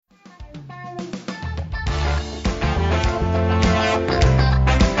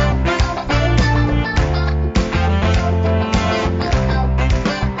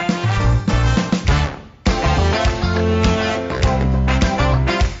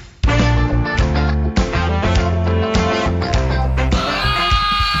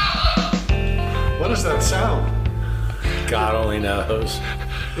What is that sound? God only knows.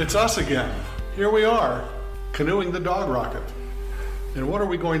 It's us again. Here we are, canoeing the dog rocket. And what are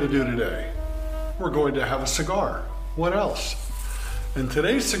we going to do today? We're going to have a cigar. What else? And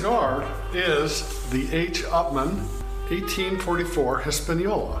today's cigar is the H. Upmann 1844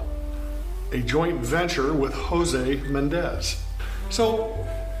 Hispaniola, a joint venture with Jose Mendez. So,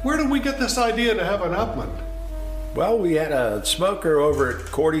 where did we get this idea to have an Upmann? Well, we had a smoker over at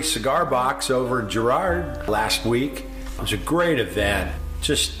Cordy's Cigar Box over in Girard last week. It was a great event,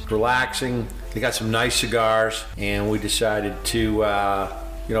 just relaxing. They got some nice cigars, and we decided to,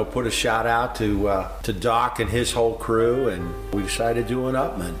 put a shout out to Doc and his whole crew, and we decided to do an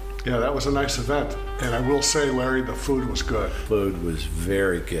Upmann. Yeah, that was a nice event. And I will say, Larry, the food was good. Food was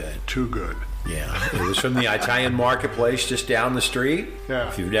very good. Too good. Yeah, it was from the Italian marketplace just down the street. Yeah.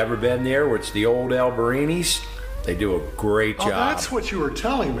 If you've never been there, where it's the old Alberini's, they do a great job. Oh, that's what you were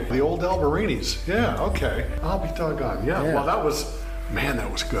telling me. The old Alberini's. Yeah, okay. I'll be doggone. Yeah, well, that was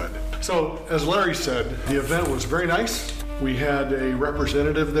good. So, as Larry said, the event was very nice. We had a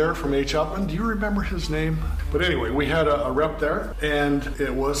representative there from H. Upmann. Do you remember his name? But anyway, we had a rep there, and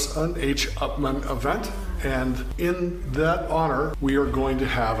it was an H. Upmann event. And in that honor, we are going to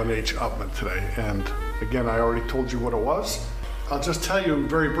have an H. Upmann today. And again, I already told you what it was. I'll just tell you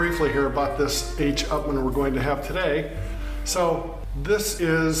very briefly here about this H. Upmann we're going to have today. So this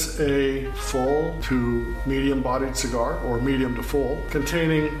is a full to medium-bodied cigar, or medium to full,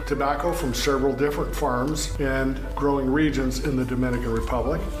 containing tobacco from several different farms and growing regions in the Dominican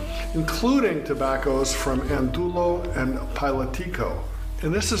Republic, including tobaccos from Andulo and Pilatico.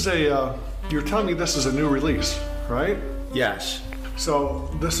 And this is you're telling me this is a new release, right? Yes. So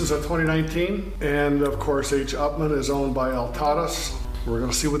this is a 2019, and of course H. Upmann is owned by Altadas. We're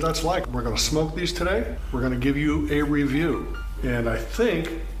going to see what that's like. We're going to smoke these today. We're going to give you a review. And I think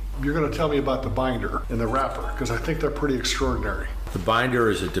you're going to tell me about the binder and the wrapper, because I think they're pretty extraordinary. The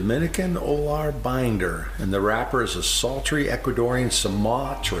binder is a Dominican Olar binder, and the wrapper is a sultry Ecuadorian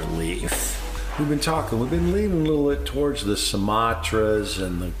Sumatra leaf. We've been leaning a little bit towards the Sumatras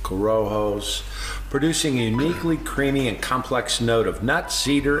and the Corojos, producing a uniquely creamy and complex note of nut,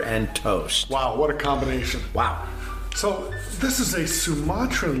 cedar, and toast. Wow, what a combination. Wow. So this is a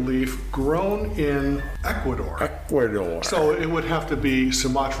Sumatran leaf grown in Ecuador. Ecuador. So it would have to be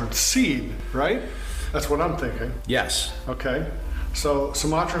Sumatran seed, right? That's what I'm thinking. Yes. Okay. So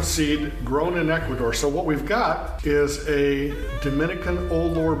Sumatran seed grown in Ecuador. So what we've got is a Dominican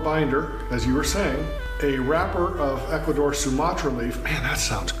Olor binder, as you were saying, a wrapper of Ecuador Sumatra leaf. Man, that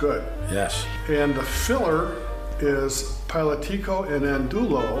sounds good. Yes. And the filler is Pilatico and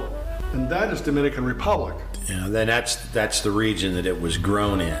Andulo, and that is Dominican Republic. Yeah, then that's the region that it was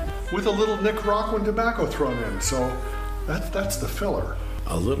grown in. With a little Nicaraguan tobacco thrown in. So that's the filler.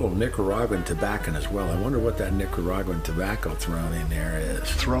 A little Nicaraguan tobacco as well. I wonder what that Nicaraguan tobacco thrown in there is.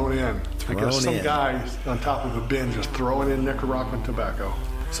 Thrown in. I guess some guy on top of a bin just throwing in Nicaraguan tobacco.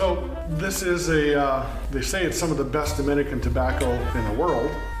 So this is they say it's some of the best Dominican tobacco in the world.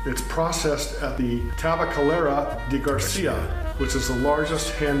 It's processed at the Tabacalera de Garcia, which is the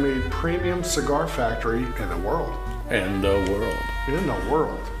largest handmade premium cigar factory in the world. In the world. In the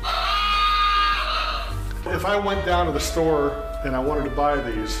world. If I went down to the store and I wanted to buy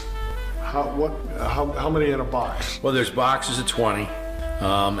these, how many in a box? Well, there's boxes of 20,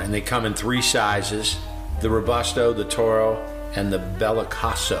 and they come in 3 sizes: the Robusto, the Toro, and the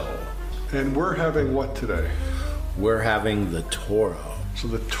Bellicoso. And we're having what today? We're having the Toro. So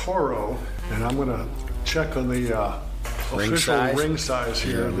the Toro, and I'm going to check on the official ring size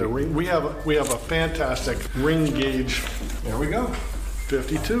here. Yeah. The ring. We have a fantastic ring gauge. There we go,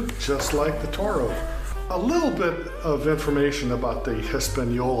 52, just like the Toro. A little bit of information about the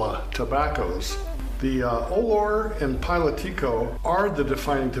Hispaniola tobaccos. The Olor and Pilatico are the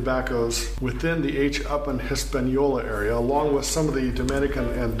defining tobaccos within the H. Upmann Hispaniola area, along with some of the Dominican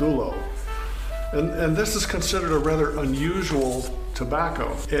Andulo. And this is considered a rather unusual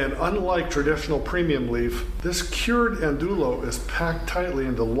tobacco. And unlike traditional premium leaf, this cured Andulo is packed tightly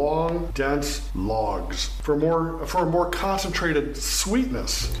into long, dense logs for a more concentrated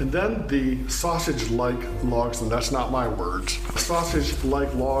sweetness. And then the sausage-like logs, and that's not my words,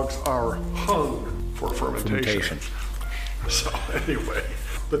 sausage-like logs are hung for fermentation. So anyway,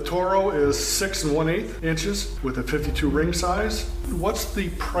 The Toro is 6 1/8 inches with a 52 ring size. What's the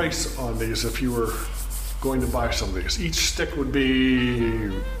price on these if you were going to buy some of these? Each stick would be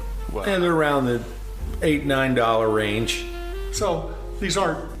what? And they're around the $8-9 range. So these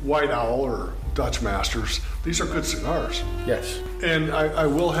aren't White Owl or Dutch Masters. These are good cigars. Yes. And I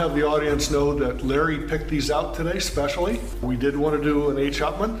will have the audience know that Larry picked these out today specially. We did want to do an H.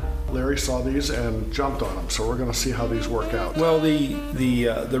 Upmann. Larry saw these and jumped on them, so we're going to see how these work out. Well, the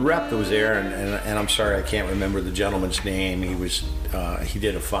rep that was there, and I'm sorry I can't remember the gentleman's name. He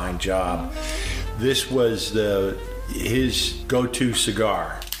did a fine job. This was his go-to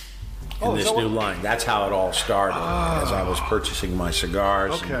cigar in this new line. That's how it all started as I was purchasing my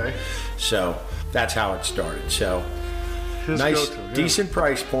cigars. Okay. So that's how it started. So His nice, go-to, yeah. decent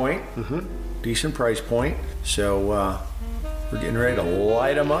price point. Mm-hmm. Decent price point. So we're getting ready to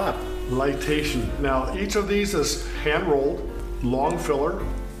light them up. Lightation. Now, each of these is hand-rolled, long filler.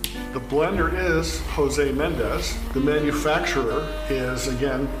 The blender is Jose Mendez. The manufacturer is,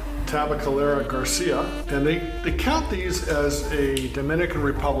 again, Tabacalera Garcia. And they count these as a Dominican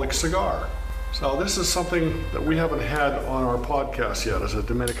Republic cigar. So this is something that we haven't had on our podcast yet, as a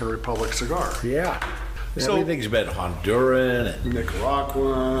Dominican Republic cigar. Yeah. So- Everything's been Honduran and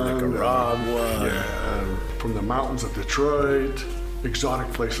Nicaraguan. Nicaragua. And from the mountains of Detroit,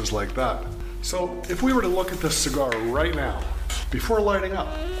 exotic places like that. So if we were to look at this cigar right now, before lighting up,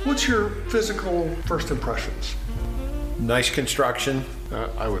 what's your physical first impressions? Nice construction.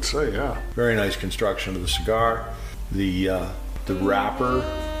 I would say, yeah. Very nice construction of the cigar. The wrapper,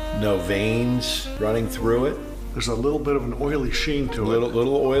 no veins running through it. There's a little bit of an oily sheen to it.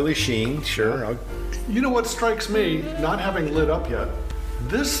 Little oily sheen, sure. You know what strikes me, not having lit up yet,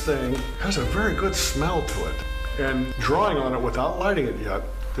 this thing has a very good smell to it. And drawing on it without lighting it yet,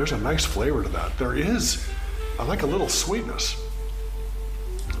 there's a nice flavor to that. There is, I like a little sweetness.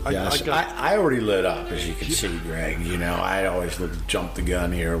 Yes, I already lit up, as you can see, Greg. You know, I always jump the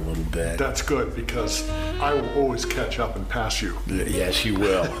gun here a little bit. That's good, because I will always catch up and pass you. Yes, you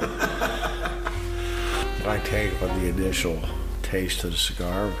will. What I take with the initial taste of the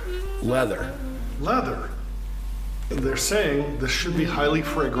cigar, leather. Leather. They're saying this should be highly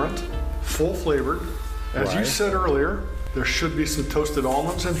fragrant, full flavored. As you Right. said earlier, there should be some toasted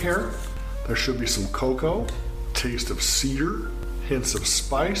almonds in here. There should be some cocoa, taste of cedar, hints of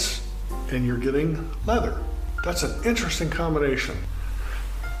spice, and you're getting leather. That's an interesting combination.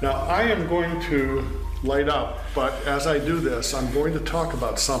 Now, I am going to light up, but as I do this, I'm going to talk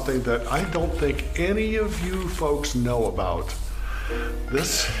about something that I don't think any of you folks know about.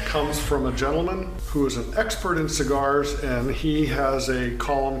 This comes from a gentleman who is an expert in cigars, and he has a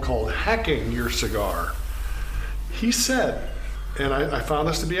column called Hacking Your Cigar. He said, and I found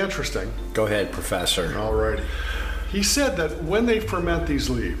this to be interesting. Go ahead, Professor. Alrighty. He said that when they ferment these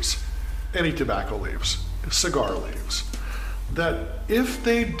leaves, any tobacco leaves, cigar leaves, that if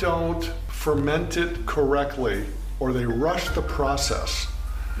they don't ferment it correctly or they rush the process,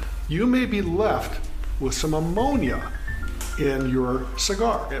 you may be left with some ammonia in your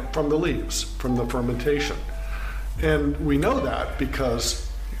cigar from the leaves, from the fermentation. And we know that because,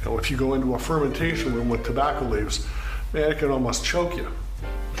 if you go into a fermentation room with tobacco leaves, man, it can almost choke you.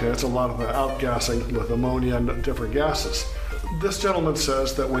 Okay, it's a lot of outgassing with ammonia and different gases. This gentleman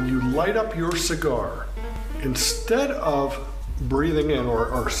says that when you light up your cigar, instead of breathing in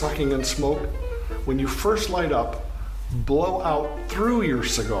or sucking in smoke, when you first light up, blow out through your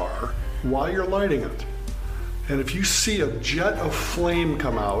cigar while you're lighting it. And if you see a jet of flame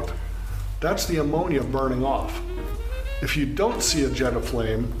come out, that's the ammonia burning off. If you don't see a jet of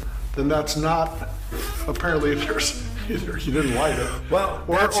flame, then that's not, apparently there's either you didn't light it. Well,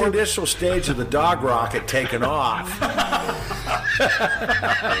 that's the initial stage of the dog rocket taking off.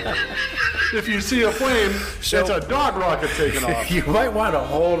 If you see a flame, it's a dog rocket taking off. You might want to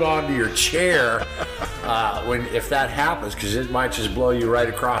hold on to your chair if that happens, because it might just blow you right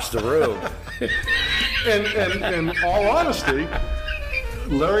across the room. And in all honesty,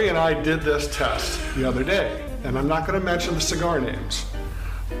 Larry and I did this test the other day, and I'm not going to mention the cigar names,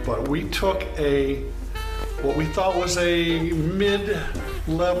 but we took what we thought was a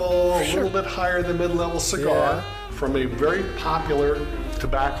mid-level, a little bit higher than mid-level cigar from a very popular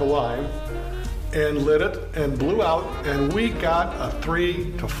tobacco line, and lit it and blew out, and we got a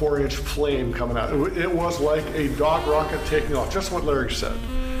 3 to 4 inch flame coming out. It was like a dog rocket taking off, just what Larry said.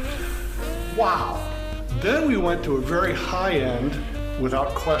 Wow. Then we went to a very high-end,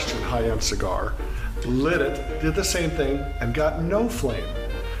 without question, high-end cigar, lit it, did the same thing, and got no flame.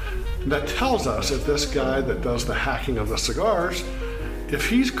 That tells us if this guy that does the hacking of the cigars, if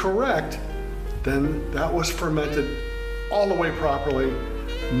he's correct, then that was fermented all the way properly,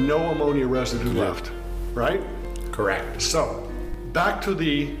 no ammonia residue left, right? Correct. So, back to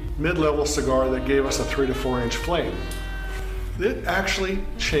the mid-level cigar that gave us a 3 to 4 inch flame. It actually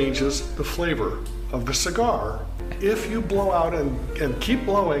changes the flavor of the cigar if you blow out and keep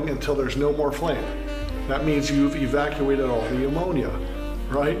blowing until there's no more flame. That means you've evacuated all the ammonia,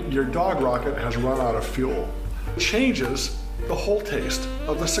 right? Your dog rocket has run out of fuel. It changes the whole taste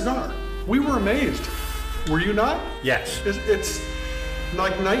of the cigar. We were amazed. Were you not? Yes. It's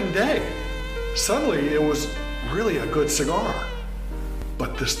like night and day. Suddenly it was really a good cigar.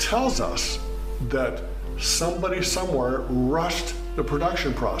 But this tells us that somebody somewhere rushed the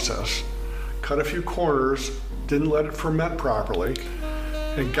production process, cut a few corners, didn't let it ferment properly,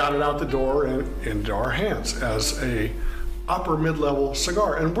 and got it out the door and into our hands as a upper mid-level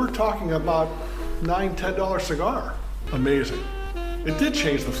cigar. And we're talking about $9, $10 cigar. Amazing. It did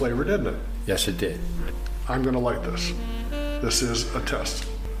change the flavor, didn't it? Yes, it did. I'm gonna light this. This is a test.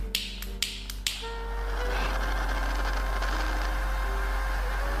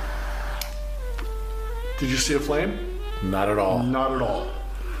 Did you see a flame? Not at all. Not at all.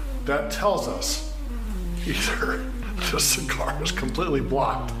 That tells us either the cigar is completely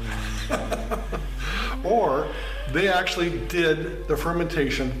blocked or they actually did the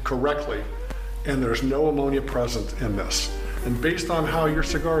fermentation correctly and there's no ammonia present in this. And based on how your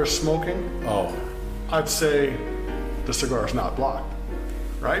cigar is smoking, I'd say the cigar is not blocked,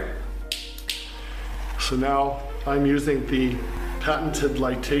 right? So now I'm using the patented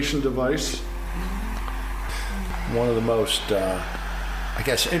lightation device. One of the most,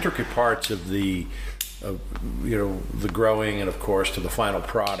 intricate parts of the growing and of course to the final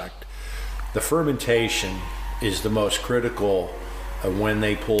product. The fermentation is the most critical of when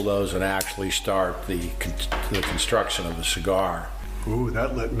they pull those and actually start the construction of the cigar. Ooh,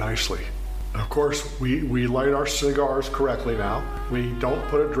 that lit nicely. Of course, we light our cigars correctly now. We don't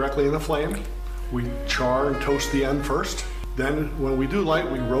put it directly in the flame. We char and toast the end first. Then when we do light,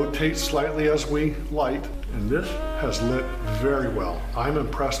 we rotate slightly as we light. And this has lit very well. I'm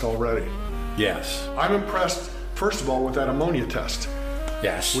impressed already. Yes. I'm impressed, first of all, with that ammonia test.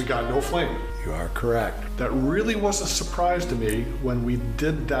 Yes. We got no flame. You are correct. That really was a surprise to me when we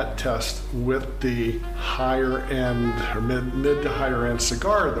did that test with the higher end, or mid to higher end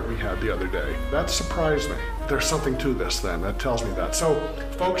cigar that we had the other day. That surprised me. There's something to this then, that tells me that. So,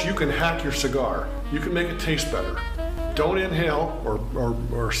 folks, you can hack your cigar. You can make it taste better. Don't inhale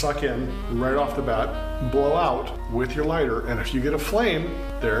or suck in right off the bat. Blow out with your lighter, and if you get a flame,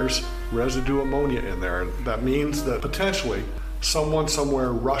 there's residue ammonia in there. That means that potentially someone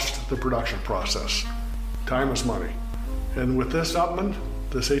somewhere rushed the production process. Time is money. And with this Upmann,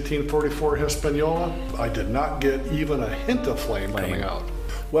 this 1844 Hispaniola, I did not get even a hint of flame coming out.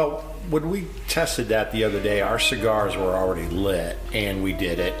 Well, when we tested that the other day, our cigars were already lit, and we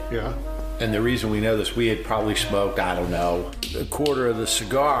did it. Yeah. And the reason we know this, we had probably smoked, I don't know, a quarter of the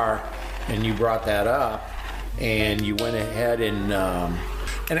cigar, and you brought that up, and you went ahead and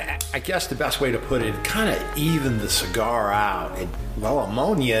I guess the best way to put it kind of evened the cigar out.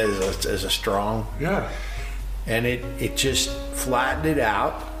 Ammonia is a strong. Yeah. And it just flattened it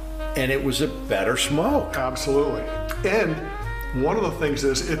out, and it was a better smoke. Absolutely. And one of the things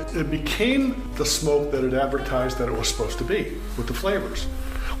is it became the smoke that it advertised that it was supposed to be with the flavors.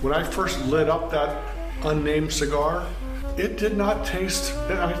 When I first lit up that unnamed cigar, it did not taste,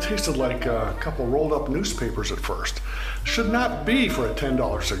 it tasted like a couple rolled up newspapers at first. Should not be for a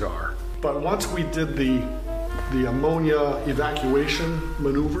 $10 cigar. But once we did the ammonia evacuation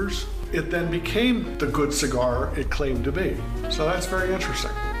maneuvers, it then became the good cigar it claimed to be. So that's very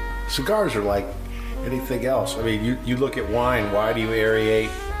interesting. Cigars are like anything else. I mean, you look at wine, why do you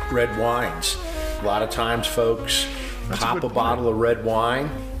aerate red wines? A lot of times folks pop a bottle of red wine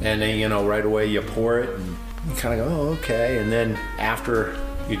and then, right away you pour it and you kind of go, oh, okay. And then after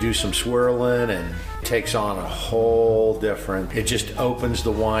you do some swirling and it takes on a whole different, it just opens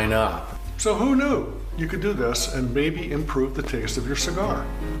the wine up. So who knew you could do this and maybe improve the taste of your cigar?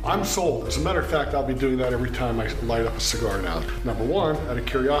 I'm sold. As a matter of fact, I'll be doing that every time I light up a cigar now. Number one, out of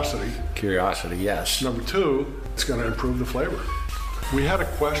curiosity. Curiosity, yes. Number two, it's going to improve the flavor. We had a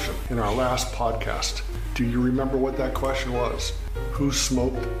question in our last podcast. Do you remember what that question was? Who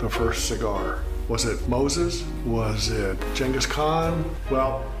smoked the first cigar? Was it Moses? Was it Genghis Khan?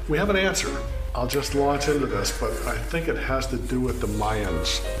 Well, we have an answer. I'll just launch into this, but I think it has to do with the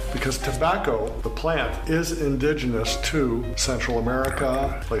Mayans. Because tobacco, the plant, is indigenous to Central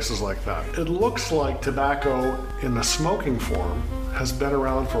America, places like that. It looks like tobacco in the smoking form has been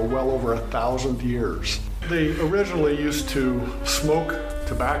around for well over 1,000 years. They originally used to smoke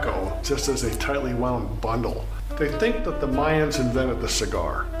tobacco just as a tightly wound bundle. They think that the Mayans invented the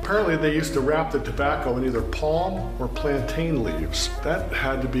cigar. Apparently they used to wrap the tobacco in either palm or plantain leaves. That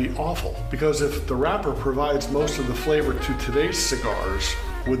had to be awful, because if the wrapper provides most of the flavor to today's cigars,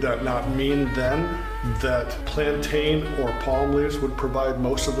 would that not mean then that plantain or palm leaves would provide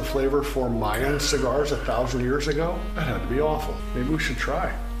most of the flavor for Mayan cigars 1,000 years ago? That had to be awful. Maybe we should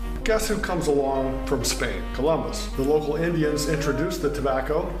try. Guess who comes along from Spain? Columbus. The local Indians introduced the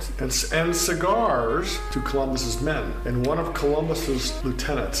tobacco and cigars to Columbus's men. And one of Columbus's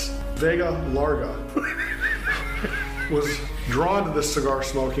lieutenants, Vega Larga, was drawn to this cigar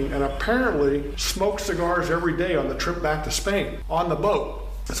smoking and apparently smoked cigars every day on the trip back to Spain on the boat.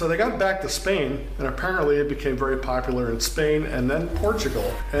 So they got back to Spain, and apparently it became very popular in Spain and then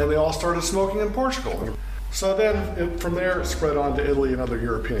Portugal, and they all started smoking in Portugal. So then from there it spread on to Italy and other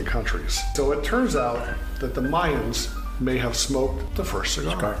European countries. So it turns out that the Mayans may have smoked the first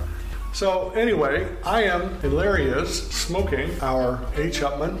cigar. So anyway, I am, and Larry is, smoking our H.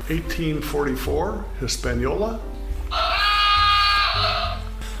 Upmann 1844 Hispaniola.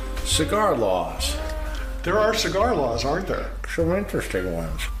 Cigar laws. There are cigar laws, aren't there? Some interesting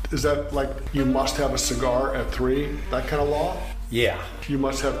ones. Is that like you must have a cigar at 3, that kind of law? Yeah. You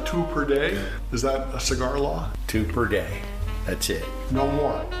must have 2 per day? Is that a cigar law? 2 per day. That's it. No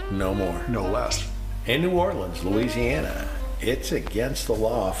more? No more. No less. In New Orleans, Louisiana, it's against the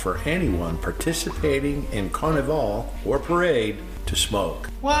law for anyone participating in carnival or parade to smoke.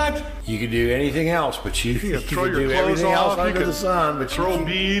 What? You can do anything else, but you can throw your do clothes everything off, else under the sun, but throw you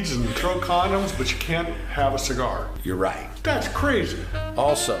beads and throw condoms, but you can't have a cigar. You're right. That's crazy.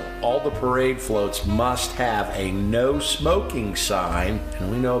 Also, all the parade floats must have a no smoking sign,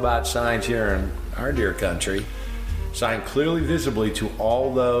 and we know about signs here in our dear country, sign clearly visibly to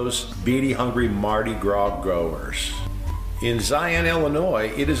all those beady hungry Mardi Gras goers. In Zion,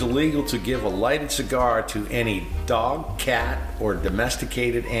 Illinois, it is illegal to give a lighted cigar to any dog, cat, or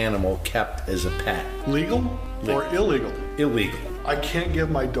domesticated animal kept as a pet. Legal or illegal? Illegal. I can't give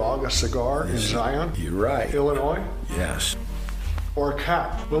my dog a cigar in Zion? You're right. Illinois? Yes. Or a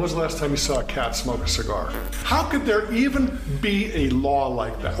cat. When was the last time you saw a cat smoke a cigar? How could there even be a law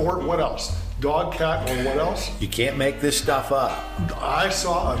like that? Or what else? Dog, cat, or what else? You can't make this stuff up. I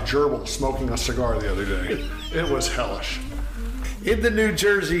saw a gerbil smoking a cigar the other day. It was hellish. In the New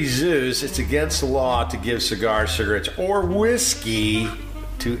Jersey zoos, it's against the law to give cigars, cigarettes, or whiskey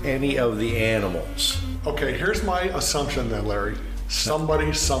to any of the animals. Okay, here's my assumption then, Larry.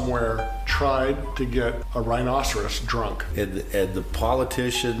 Somebody somewhere tried to get a rhinoceros drunk. And the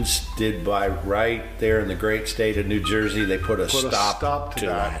politicians did by right there in the great state of New Jersey, they put a stop to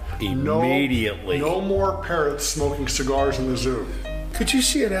that immediately. No more parrots smoking cigars in the zoo. Could you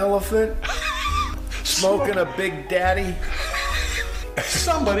see an elephant smoking a Big Daddy?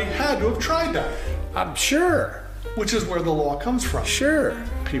 Somebody had to have tried that. I'm sure. Which is where the law comes from. Sure.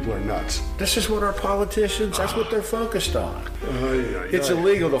 People are nuts. This is what our politicians, that's what they're focused on. It's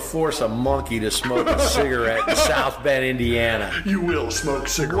illegal to force a monkey to smoke a cigarette in South Bend, Indiana. You will smoke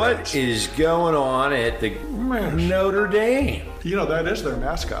cigarettes. What is going on at the Notre Dame? You know, that is their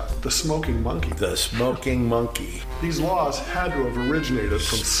mascot, the smoking monkey. The smoking monkey. These laws had to have originated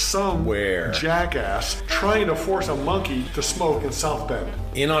from somewhere jackass trying to force a monkey to smoke in South Bend.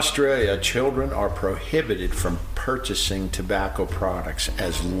 In Australia, children are prohibited from purchasing tobacco products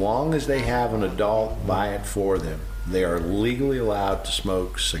as long as they have an adult buy it for them. They are legally allowed to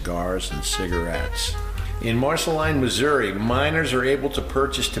smoke cigars and cigarettes. In Marceline, Missouri, minors are able to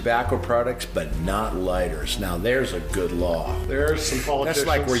purchase tobacco products but not lighters. Now there's a good law. There's some politicians.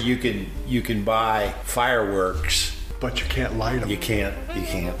 That's like where you can buy fireworks, but you can't light them. You can't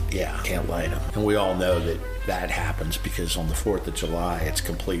light them. And we all know that happens because on the 4th of July, it's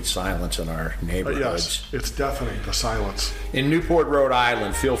complete silence in our neighborhoods. Yes, it's deafening, the silence. In Newport, Rhode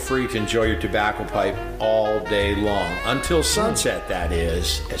Island, feel free to enjoy your tobacco pipe all day long. Until sunset, that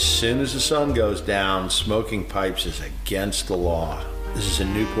is. As soon as the sun goes down, smoking pipes is against the law. This is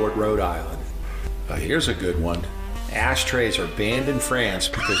in Newport, Rhode Island. Here's a good one. Ashtrays are banned in France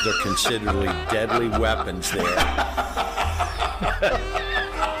because they're considered deadly weapons there.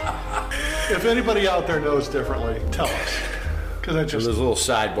 If anybody out there knows differently, tell us. Because I just... There's a little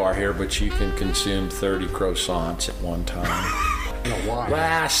sidebar here, but you can consume 30 croissants at one time. No, why?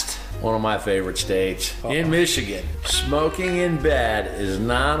 Last, one of my favorite states, in Michigan, smoking in bed is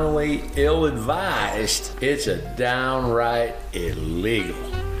not only ill-advised, it's a downright illegal.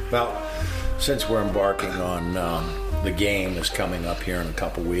 Well, since we're embarking on the game is coming up here in a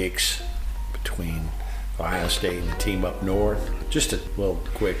couple weeks between Ohio State and the team up north. Just a little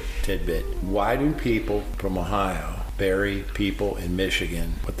quick tidbit. Why do people from Ohio bury people in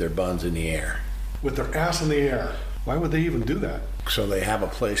Michigan with their buns in the air? with their ass in the air. Why would they even do that? So they have a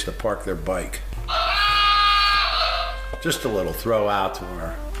place to park their bike. Just a little throw out to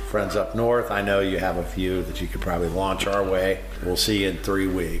our friends up north. I know you have a few that you could probably launch our way. We'll see you in 3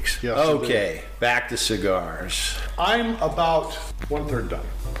 weeks. Yes, okay, back to cigars. I'm about 1/3 done.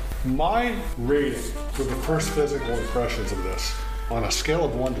 My rating for the first physical impressions of this, on a scale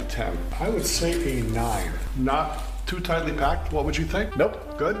of 1 to 10, I would say a 9. Not too tightly packed. What would you think?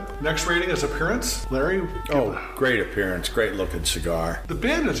 Nope. Good. Next rating is appearance. Larry? Oh, great appearance, great looking cigar. The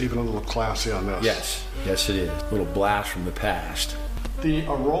band is even a little classy on this. Yes it is. A little blast from the past. The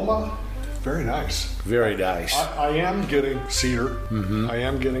aroma, very nice. Very nice. I am getting cedar. Mm-hmm. I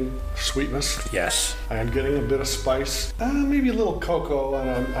am getting sweetness. Yes. I am getting a bit of spice. Maybe a little cocoa,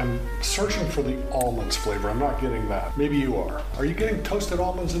 and I'm searching for the almonds flavor. I'm not getting that. Maybe you are. Are you getting toasted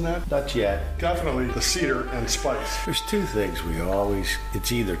almonds in that? Not yet. Definitely the cedar and spice. There's two things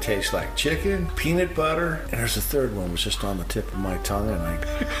it's either tastes like chicken, peanut butter, and there's a third one was just on the tip of my tongue, and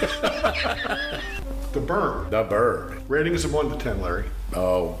The burn. The bird. Rating is a 1 to 10, Larry.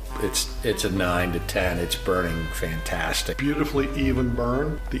 Oh, it's a 9 to 10. It's burning fantastic. Beautifully even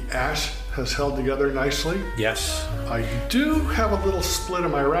burn. The ash has held together nicely. Yes. I do have a little split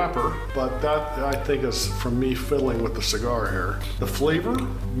in my wrapper, but that I think is from me fiddling with the cigar here. The flavor,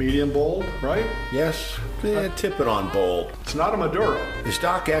 medium bold, right? Yes. Yeah, tip it on bold. It's not a Maduro. As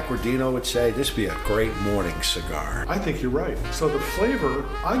Doc Acquardino would say, this would be a great morning cigar. I think you're right. So the flavor,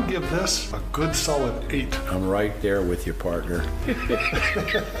 I give this a good solid 8. I'm right there with you, partner.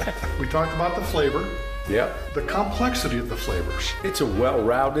 We talked about the flavor. Yep. The complexity of the flavors. It's a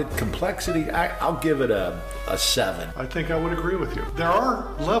well-rounded complexity. I'll give it a 7. I think I would agree with you. There are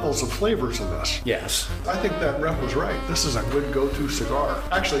levels of flavors in this. Yes. I think that rep was right. This is a good go-to cigar.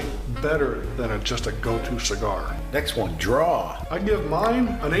 Actually, better than just a go-to cigar. Next one, draw. I give mine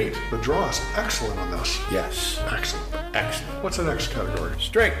an 8. The draw is excellent on this. Yes. Excellent. Excellent. What's the next category?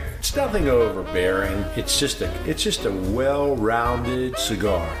 Strength. It's nothing overbearing. It's just a well-rounded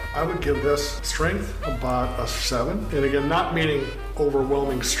cigar. I would give this strength about a 7. And again, not meaning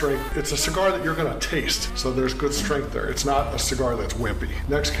overwhelming strength. It's a cigar that you're going to taste. So there's good strength there. It's not a cigar that's wimpy.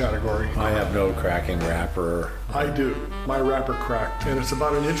 Next category. I have no cracking wrapper. I do. My wrapper cracked. And it's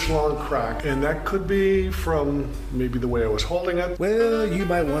about an inch long crack. And that could be from maybe the way I was holding it. Well, you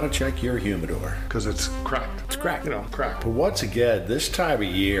might want to check your humidor. Because it's cracked. It's cracked. Cracked. But once again, this time of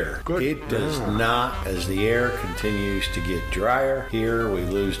year, Good. It does not, as the air continues to get drier here, we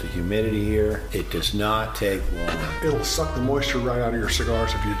lose the humidity here, it does not take long. It'll suck the moisture right out of your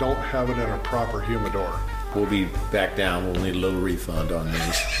cigars if you don't have it in a proper humidor. We'll be back down. We'll need a little refund on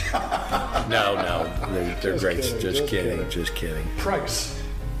these. No, they're great. Just kidding. Price.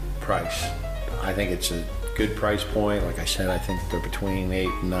 I think it's a good price point. Like I said, I think they're between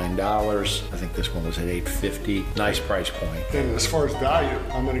 $8 and $9. I think this one was at $8.50. Nice price point. And as far as value,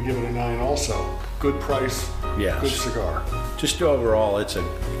 I'm going to give it a 9 also. Good price, Yes. good cigar. Just overall, it's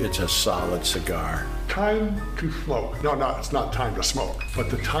a solid cigar. Time to smoke. No, it's not time to smoke, but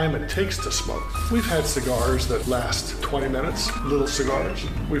the time it takes to smoke. We've had cigars that last 20 minutes, little cigars.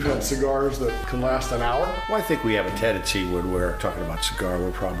 We've had cigars that can last an hour. Well, I think we have a tendency when we're talking about cigar,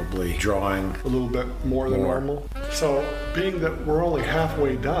 we're probably drawing A little bit more than More. normal. So being that we're only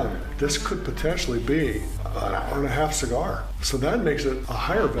halfway done, this could potentially be an hour and a half cigar. So that makes it a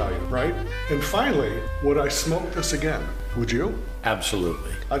higher value, right? And finally, would I smoke this again? Would you?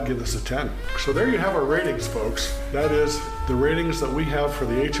 Absolutely. I'd give this a 10. So there you have our ratings, folks. That is the ratings that we have for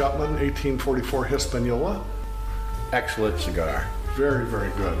the H. Upmann 1844 Hispaniola. Excellent cigar. Very,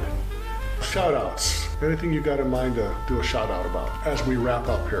 very good. Shout outs. Anything you got in mind to do a shout out about as we wrap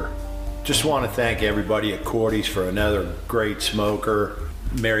up here? Just want to thank everybody at Cordy's for another great smoker.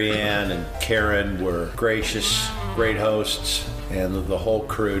 Marianne and Karen were gracious, great hosts, and the whole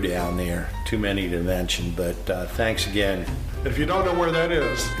crew down there. Too many to mention, but thanks again. If you don't know where that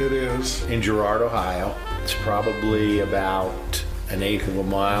is, it is In Girard, Ohio. It's probably about an eighth of a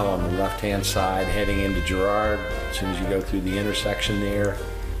mile on the left-hand side heading into Girard. As soon as you go through the intersection there.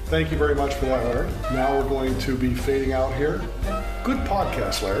 Thank you very much for that, Larry. Now we're going to be fading out here. Good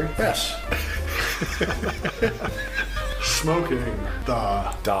podcast, Larry. Yes. Smoking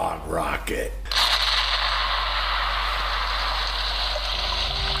the Dog Rocket.